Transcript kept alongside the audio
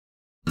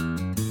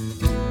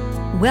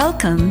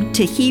Welcome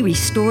to He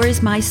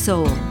Restores My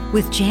Soul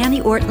with Janie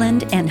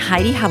Ortland and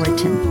Heidi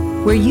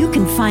Howerton, where you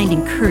can find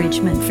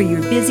encouragement for your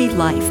busy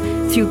life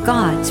through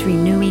God's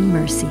renewing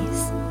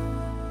mercies.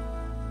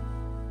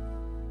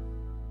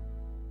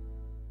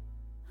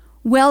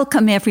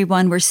 Welcome,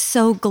 everyone. We're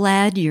so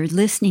glad you're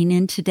listening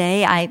in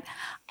today.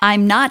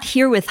 I'm not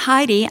here with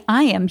Heidi.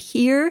 I am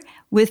here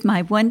with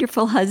my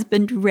wonderful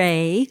husband,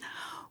 Ray.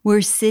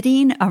 We're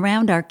sitting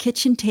around our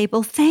kitchen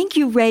table. Thank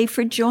you, Ray,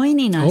 for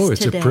joining us today. Oh,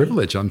 it's a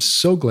privilege. I'm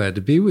so glad to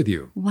be with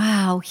you.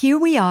 Wow. Here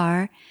we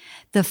are,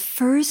 the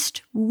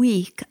first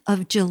week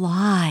of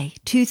July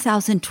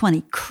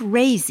 2020.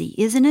 Crazy,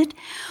 isn't it?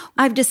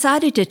 I've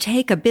decided to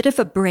take a bit of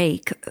a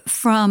break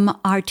from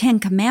our Ten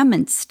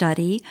Commandments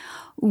study.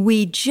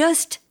 We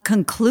just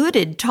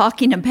concluded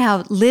talking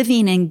about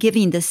living and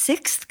giving the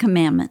sixth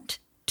commandment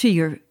to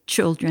your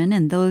children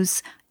and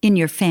those in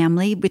your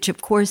family, which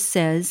of course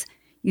says,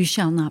 you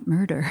shall not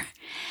murder.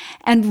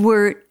 And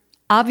we're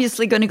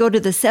obviously going to go to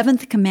the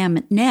seventh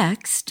commandment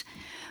next,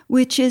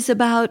 which is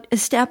about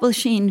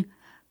establishing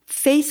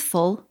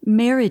faithful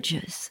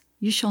marriages.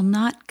 You shall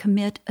not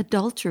commit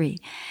adultery.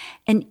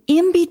 And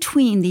in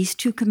between these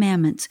two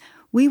commandments,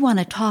 we want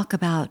to talk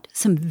about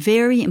some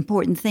very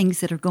important things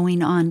that are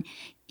going on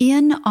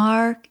in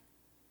our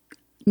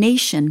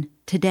nation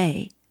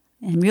today,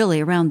 and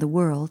really around the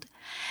world,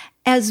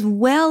 as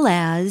well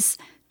as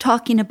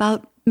talking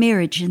about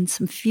marriage in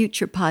some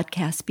future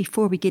podcasts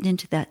before we get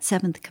into that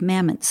seventh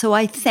commandment. So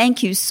I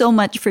thank you so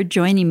much for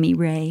joining me,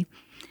 Ray.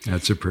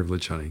 That's a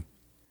privilege, honey.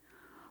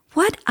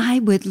 What I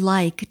would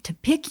like to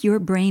pick your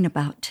brain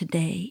about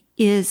today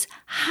is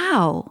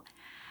how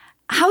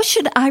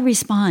should I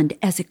respond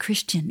as a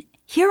Christian?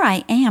 Here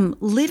I am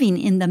living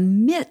in the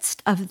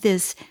midst of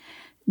this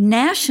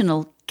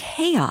national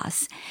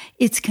chaos.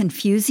 It's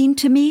confusing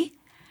to me.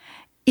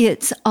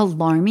 It's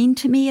alarming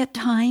to me at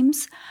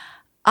times.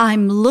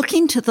 I'm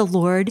looking to the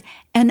Lord,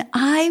 and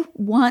I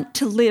want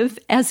to live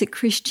as a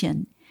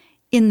Christian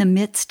in the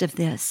midst of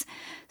this.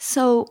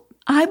 So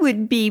I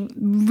would be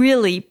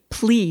really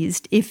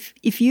pleased if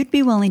you'd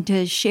be willing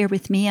to share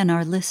with me and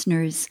our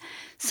listeners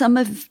some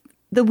of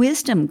the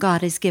wisdom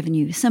God has given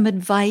you, some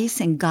advice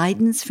and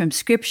guidance from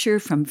Scripture,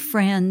 from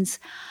friends,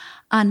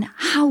 on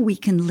how we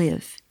can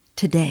live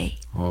today.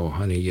 Oh,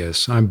 honey,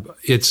 yes.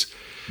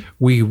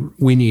 We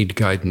need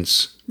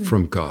guidance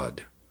from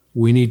God.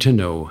 We need to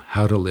know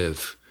how to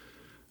live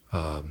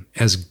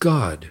as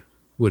God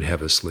would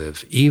have us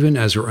live, even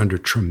as we're under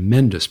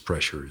tremendous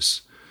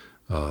pressures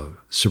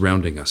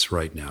surrounding us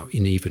right now,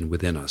 and even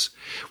within us.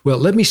 Well,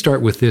 let me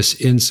start with this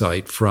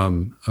insight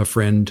from a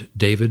friend,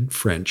 David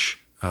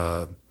French,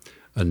 a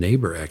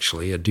neighbor,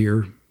 actually, a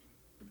dear,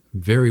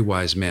 very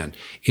wise man.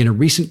 In a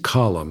recent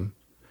column,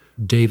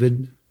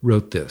 David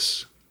wrote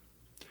this.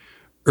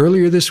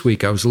 Earlier this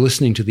week, I was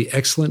listening to the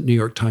excellent New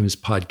York Times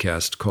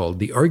podcast called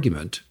The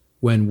Argument,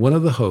 when one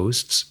of the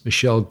hosts,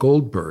 Michelle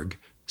Goldberg,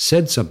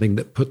 said something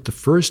that put the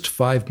first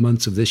 5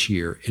 months of this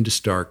year into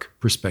stark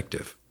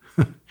perspective.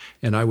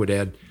 And I would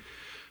add,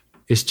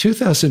 is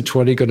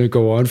 2020 going to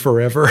go on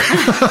forever?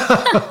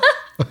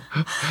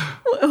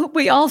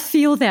 We all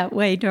feel that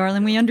way,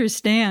 darling. We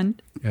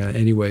understand.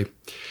 Anyway,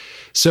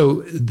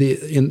 so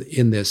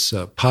in this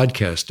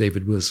podcast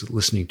David was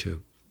listening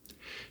to,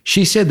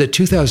 she said that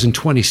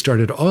 2020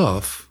 started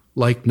off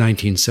like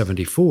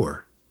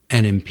 1974,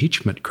 an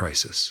impeachment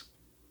crisis.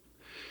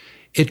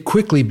 It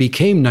quickly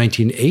became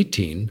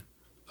 1918,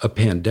 a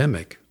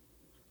pandemic,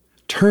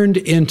 turned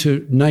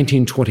into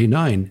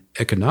 1929,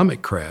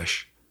 economic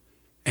crash,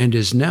 and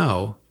is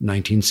now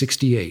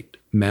 1968,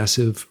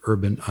 massive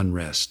urban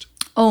unrest.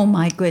 Oh,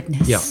 my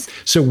goodness. Yeah.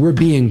 So we're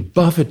being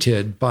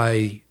buffeted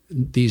by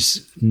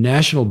these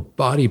national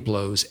body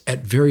blows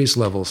at various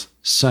levels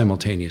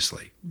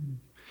simultaneously.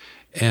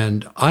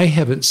 And I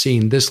haven't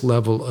seen this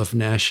level of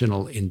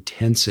national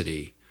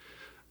intensity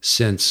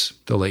since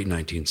the late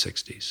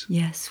 1960s.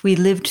 Yes, we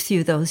lived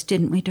through those,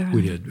 didn't we, darling?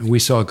 We did. We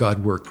saw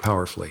God work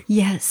powerfully.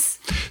 Yes.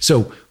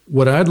 So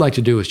what I'd like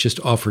to do is just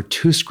offer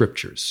two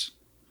scriptures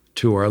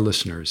to our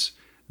listeners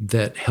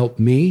that help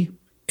me,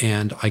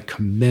 and I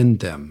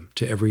commend them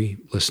to every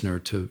listener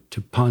to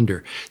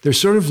ponder. They're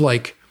sort of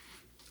like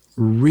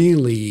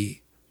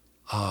really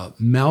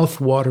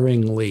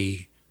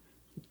mouth-wateringly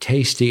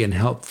tasty and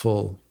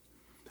helpful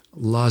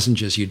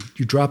lozenges you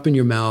drop in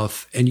your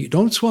mouth, and you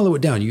don't swallow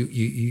it down.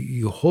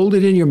 You hold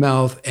it in your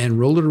mouth and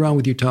roll it around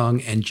with your tongue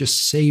and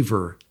just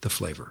savor the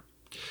flavor.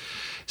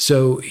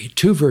 So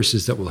two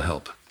verses that will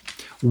help.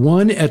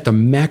 One at the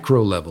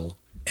macro level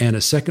and a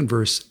second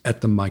verse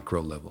at the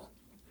micro level.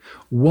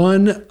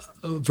 One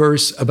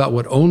verse about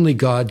what only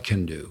God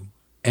can do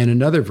and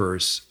another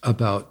verse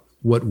about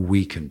what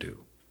we can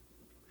do.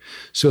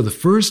 So the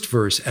first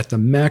verse at the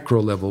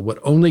macro level, what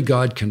only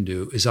God can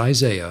do, is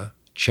Isaiah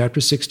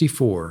chapter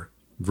 64,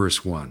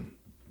 verse 1.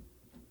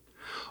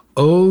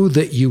 Oh,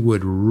 that you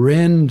would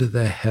rend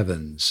the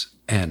heavens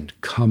and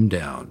come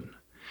down,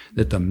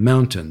 that the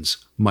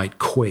mountains might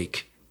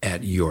quake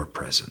at your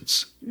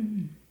presence.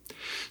 Mm.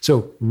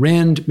 So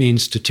rend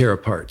means to tear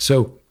apart.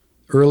 So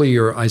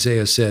Earlier,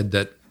 Isaiah said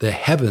that the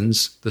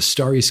heavens, the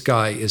starry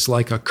sky, is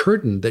like a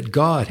curtain that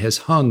God has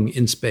hung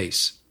in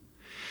space.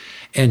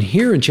 And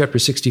here in chapter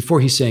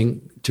 64, he's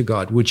saying to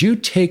God, would you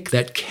take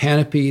that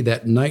canopy,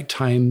 that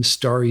nighttime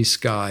starry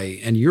sky,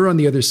 and you're on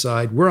the other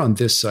side, we're on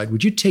this side,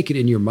 would you take it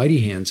in your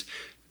mighty hands,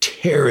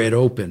 tear it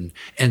open,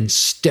 and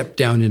step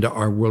down into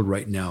our world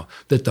right now,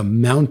 that the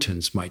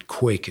mountains might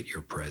quake at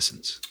your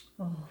presence?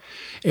 Oh.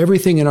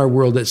 Everything in our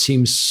world that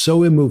seems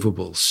so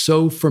immovable,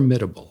 so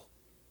formidable,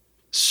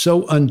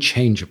 so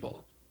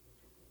unchangeable,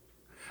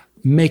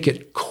 make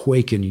it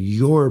quake in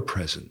your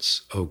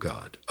presence, O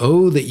God.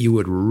 Oh, that you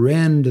would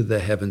rend the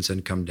heavens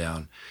and come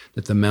down,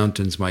 that the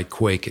mountains might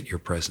quake at your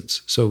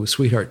presence. So,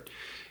 sweetheart,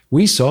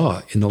 we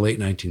saw in the late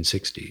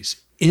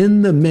 1960s,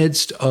 in the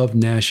midst of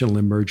national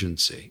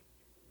emergency,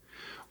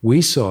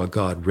 we saw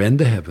God rend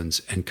the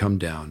heavens and come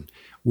down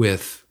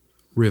with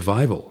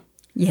revival.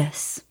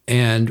 Yes.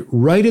 And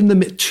right in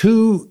the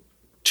two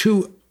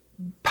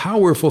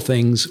powerful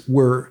things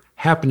were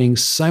happening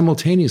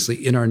simultaneously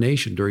in our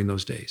nation during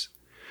those days.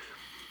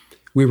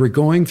 We were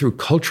going through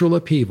cultural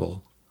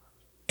upheaval,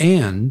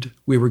 and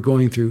we were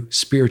going through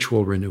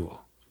spiritual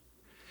renewal.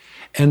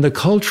 And the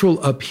cultural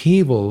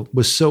upheaval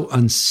was so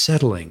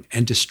unsettling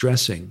and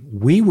distressing.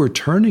 We were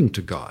turning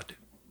to God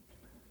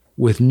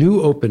with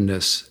new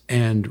openness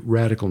and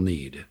radical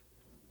need.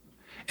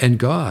 And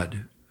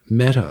God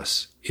met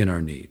us in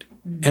our need.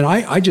 And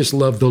I just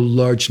love the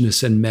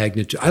largeness and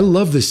magnitude. I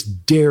love this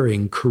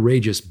daring,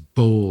 courageous,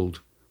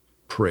 bold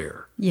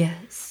prayer.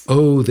 Yes.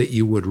 Oh, that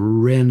you would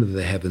rend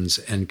the heavens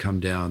and come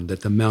down,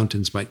 that the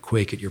mountains might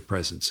quake at your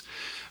presence.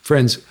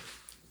 Friends,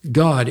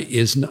 God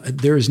is not,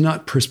 there is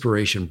not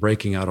perspiration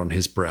breaking out on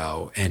his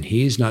brow, and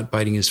he's not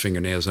biting his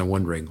fingernails and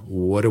wondering,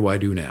 what do I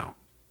do now?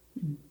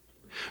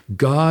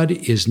 God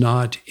is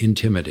not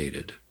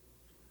intimidated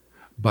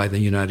by the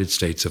United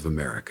States of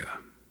America.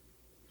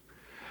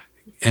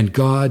 And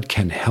God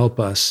can help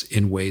us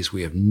in ways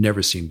we have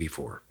never seen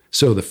before.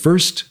 So the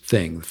first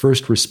thing, the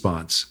first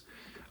response,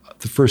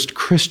 the first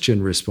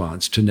Christian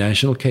response to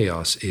national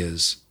chaos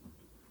is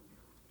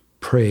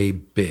pray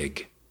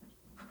big.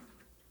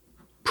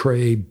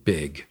 Pray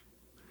big.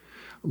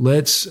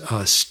 Let's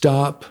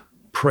stop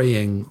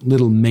praying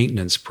little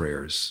maintenance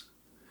prayers,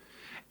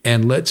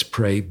 and let's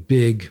pray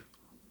big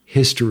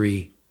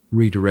history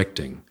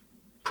redirecting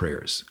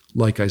prayers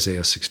like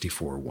Isaiah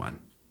 64:1.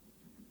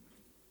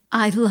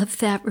 I love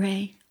that,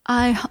 Ray.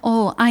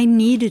 I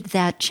needed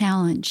that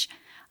challenge.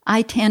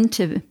 I tend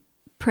to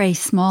pray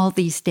small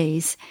these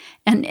days,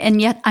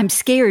 and yet I'm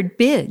scared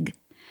big.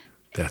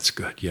 That's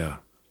good, yeah.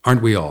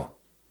 Aren't we all?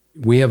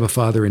 We have a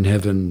Father in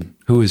heaven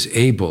who is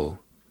able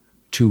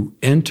to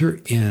enter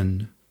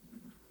in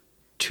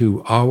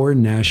to our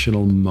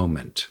national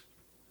moment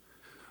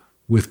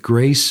with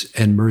grace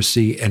and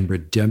mercy and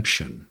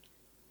redemption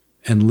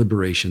and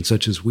liberation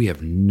such as we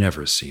have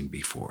never seen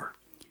before.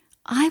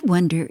 I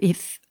wonder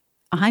if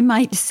I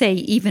might say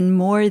even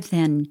more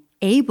than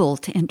able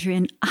to enter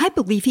in. I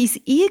believe he's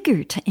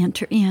eager to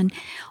enter in.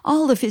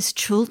 All of his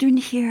children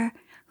here,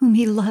 whom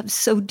he loves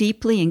so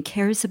deeply and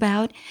cares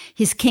about,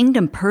 his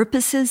kingdom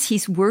purposes,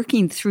 he's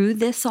working through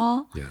this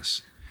all.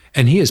 Yes.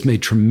 And he has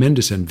made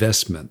tremendous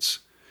investments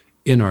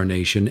in our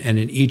nation and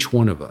in each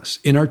one of us,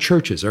 in our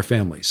churches, our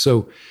families.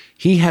 So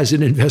he has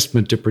an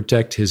investment to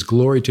protect, his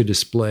glory to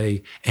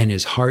display, and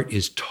his heart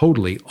is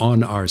totally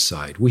on our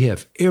side. We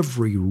have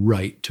every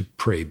right to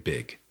pray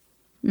big.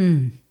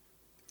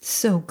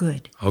 So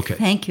good. Okay.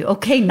 Thank you.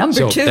 Okay,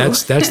 number two.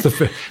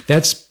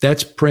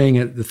 That's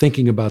praying,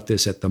 thinking about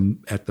this at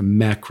the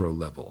macro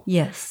level.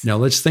 Yes. Now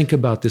let's think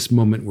about this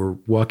moment we're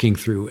walking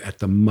through at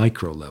the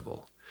micro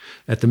level.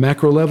 At the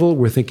macro level,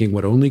 we're thinking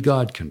what only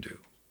God can do.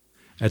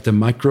 At the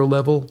micro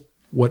level,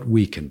 what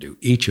we can do,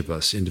 each of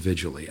us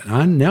individually.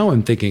 And now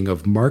I'm thinking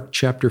of Mark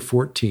chapter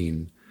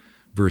 14,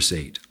 verse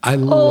 8. I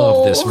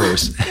love this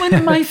verse. One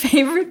of my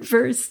favorite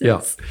verses.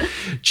 Yeah.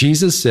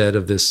 Jesus said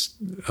of this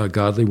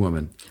godly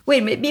woman.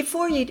 Wait a minute,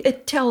 before you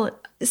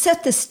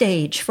set the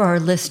stage for our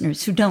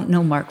listeners who don't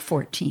know Mark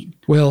 14.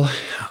 Well,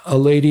 a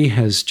lady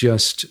has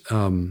just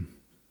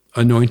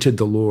anointed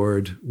the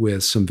Lord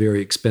with some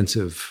very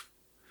expensive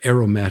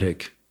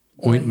aromatic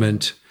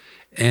ointment,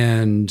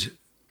 and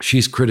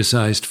she's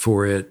criticized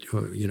for it.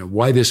 You know,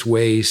 why this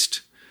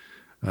waste?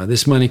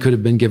 This money could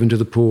have been given to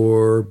the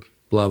poor,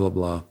 blah, blah,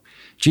 blah.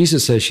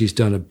 Jesus says she's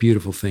done a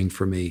beautiful thing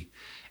for me.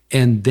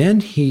 And then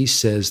he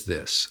says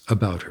this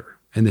about her,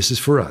 and this is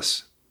for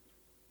us.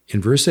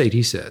 In verse 8,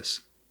 he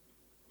says,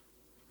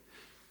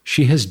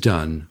 she has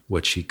done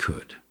what she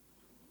could.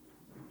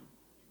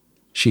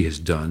 She has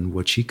done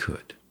what she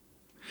could.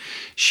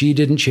 She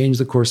didn't change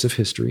the course of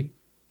history.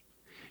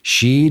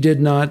 She did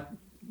not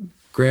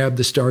grab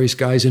the starry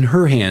skies in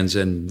her hands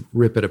and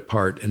rip it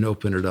apart and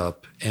open it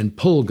up and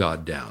pull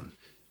God down.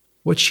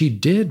 What she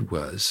did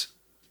was,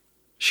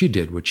 she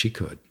did what she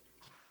could.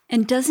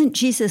 And doesn't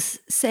Jesus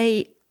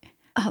say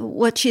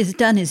what she has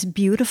done is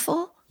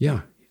beautiful?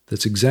 Yeah,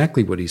 that's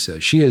exactly what he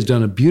says. She has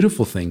done a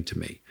beautiful thing to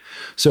me.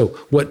 So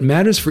what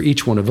matters for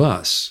each one of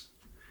us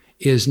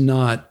is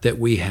not that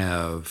we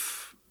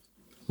have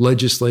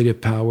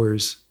legislative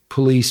powers,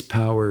 police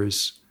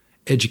powers,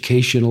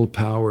 educational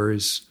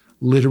powers,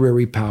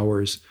 literary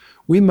powers.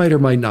 We might or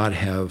might not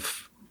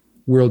have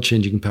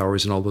world-changing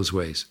powers in all those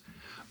ways.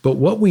 But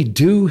what we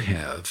do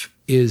have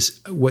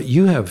is what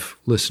you have,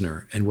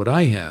 listener, and what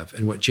I have,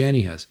 and what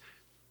Janie has.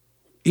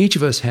 Each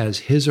of us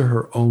has his or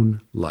her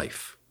own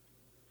life,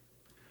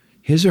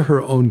 his or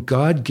her own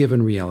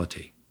God-given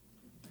reality.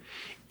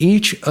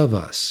 Each of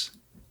us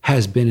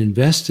has been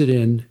invested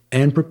in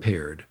and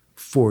prepared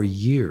for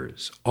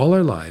years, all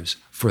our lives,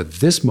 for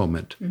this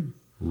moment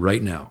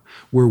right now.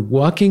 We're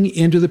walking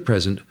into the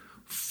present,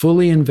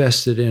 fully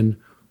invested in,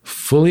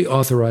 fully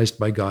authorized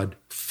by God,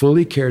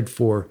 fully cared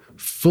for,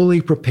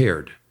 fully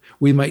prepared.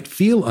 We might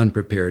feel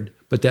unprepared,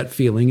 but that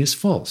feeling is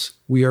false.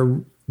 We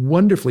are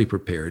wonderfully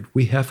prepared.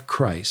 We have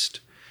Christ.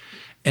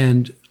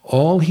 And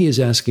all he is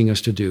asking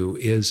us to do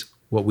is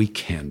what we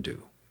can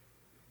do.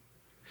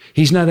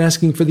 He's not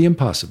asking for the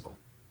impossible.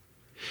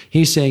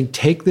 He's saying,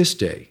 take this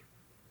day,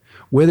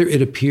 whether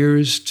it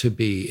appears to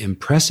be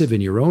impressive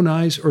in your own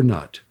eyes or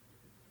not,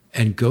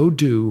 and go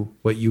do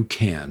what you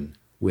can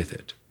with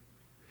it.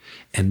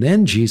 And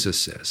then Jesus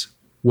says,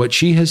 what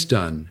she has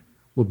done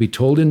will be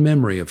told in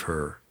memory of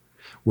her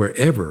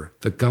wherever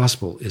the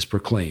gospel is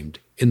proclaimed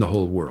in the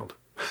whole world.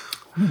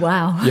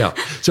 Wow. Yeah.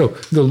 So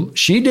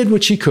she did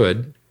what she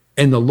could,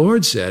 and the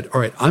Lord said,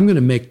 all right, I'm going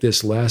to make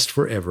this last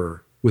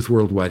forever with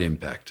worldwide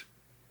impact.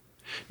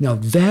 Now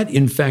that,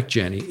 in fact,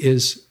 Janie,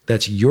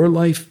 that's your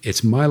life,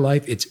 it's my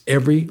life, it's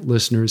every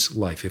listener's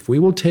life. If we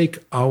will take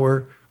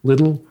our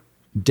little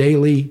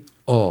daily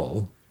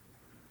all,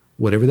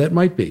 whatever that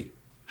might be,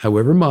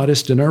 however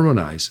modest in our own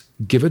eyes,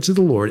 give it to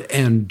the Lord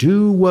and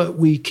do what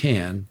we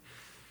can,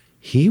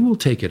 he will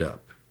take it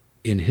up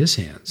in his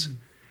hands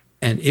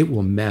and it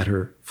will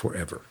matter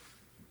forever.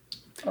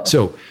 Oh.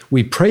 So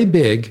we pray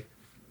big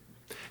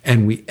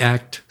and we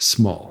act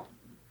small.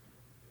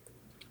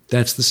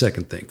 That's the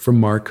second thing from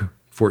Mark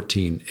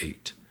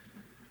 14:8.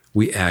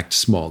 We act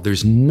small.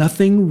 There's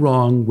nothing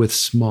wrong with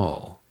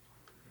small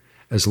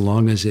as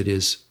long as it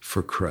is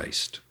for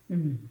Christ.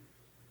 Mm-hmm.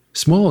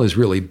 Small is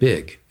really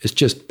big. It's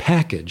just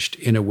packaged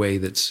in a way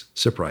that's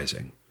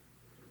surprising.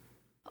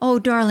 Oh,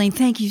 darling,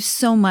 thank you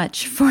so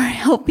much for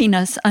helping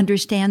us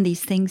understand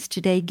these things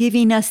today,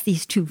 giving us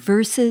these 2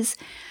 verses.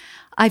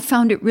 I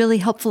found it really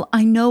helpful.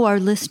 I know our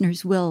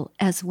listeners will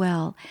as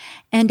well.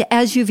 And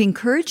as you've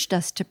encouraged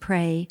us to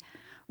pray,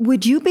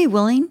 would you be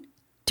willing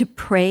to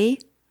pray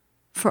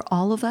for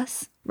all of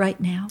us right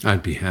now?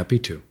 I'd be happy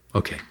to.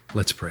 Okay,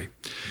 let's pray.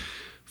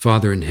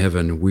 Father in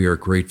heaven, we are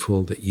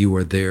grateful that you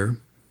are there,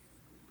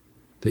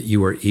 that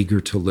you are eager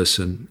to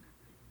listen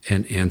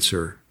and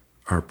answer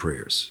our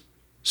prayers.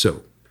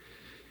 So,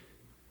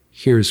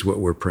 here's what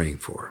we're praying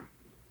for.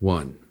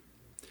 1,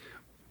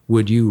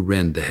 would you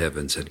rend the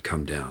heavens and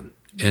come down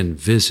and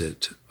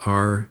visit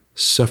our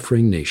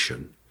suffering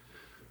nation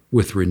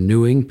with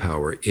renewing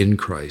power in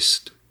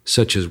Christ,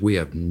 such as we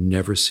have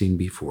never seen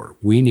before.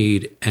 We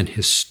need an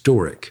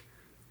historic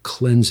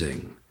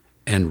cleansing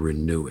and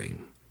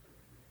renewing.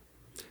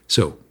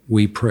 So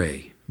we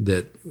pray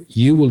that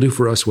you will do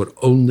for us what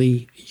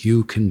only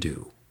you can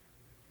do.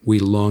 We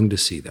long to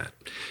see that.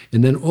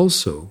 And then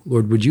also,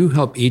 Lord, would you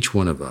help each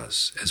one of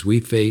us as we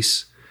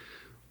face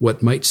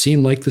what might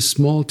seem like the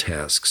small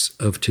tasks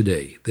of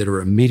today that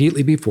are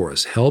immediately before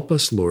us. Help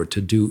us, Lord,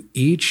 to do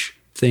each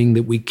thing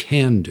that we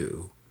can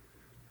do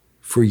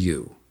for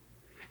you.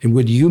 And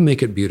would you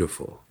make it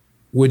beautiful?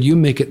 Would you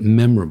make it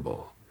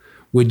memorable?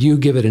 Would you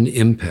give it an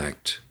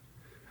impact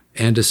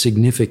and a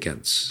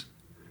significance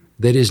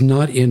that is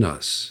not in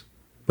us,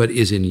 but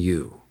is in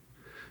you?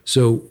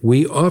 So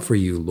we offer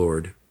you,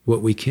 Lord,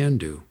 what we can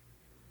do.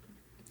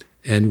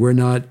 And we're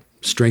not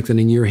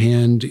strengthening your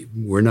hand.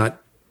 We're not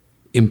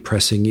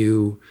impressing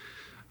you.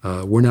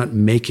 We're not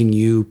making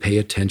you pay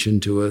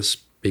attention to us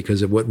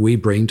because of what we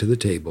bring to the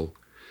table.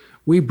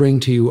 We bring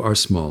to you our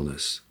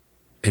smallness,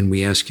 and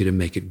we ask you to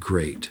make it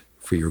great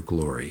for your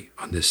glory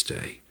on this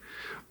day.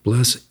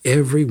 Bless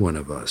every one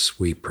of us,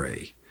 we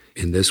pray,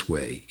 in this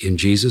way. In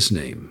Jesus'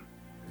 name,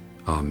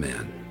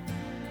 amen.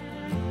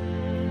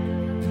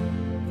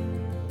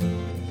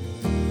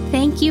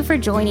 Thank you for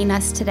joining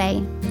us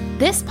today.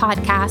 This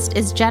podcast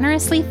is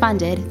generously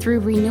funded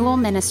through Renewal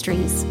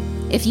Ministries.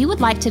 If you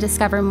would like to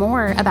discover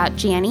more about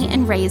Janie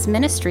and Ray's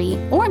ministry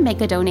or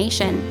make a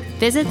donation,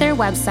 visit their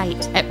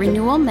website at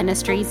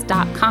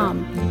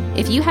renewalministries.com.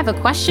 If you have a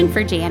question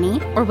for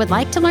Janie or would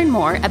like to learn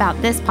more about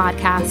this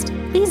podcast,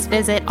 please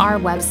visit our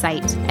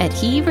website at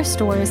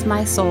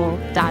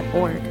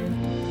herestoresmysoul.org.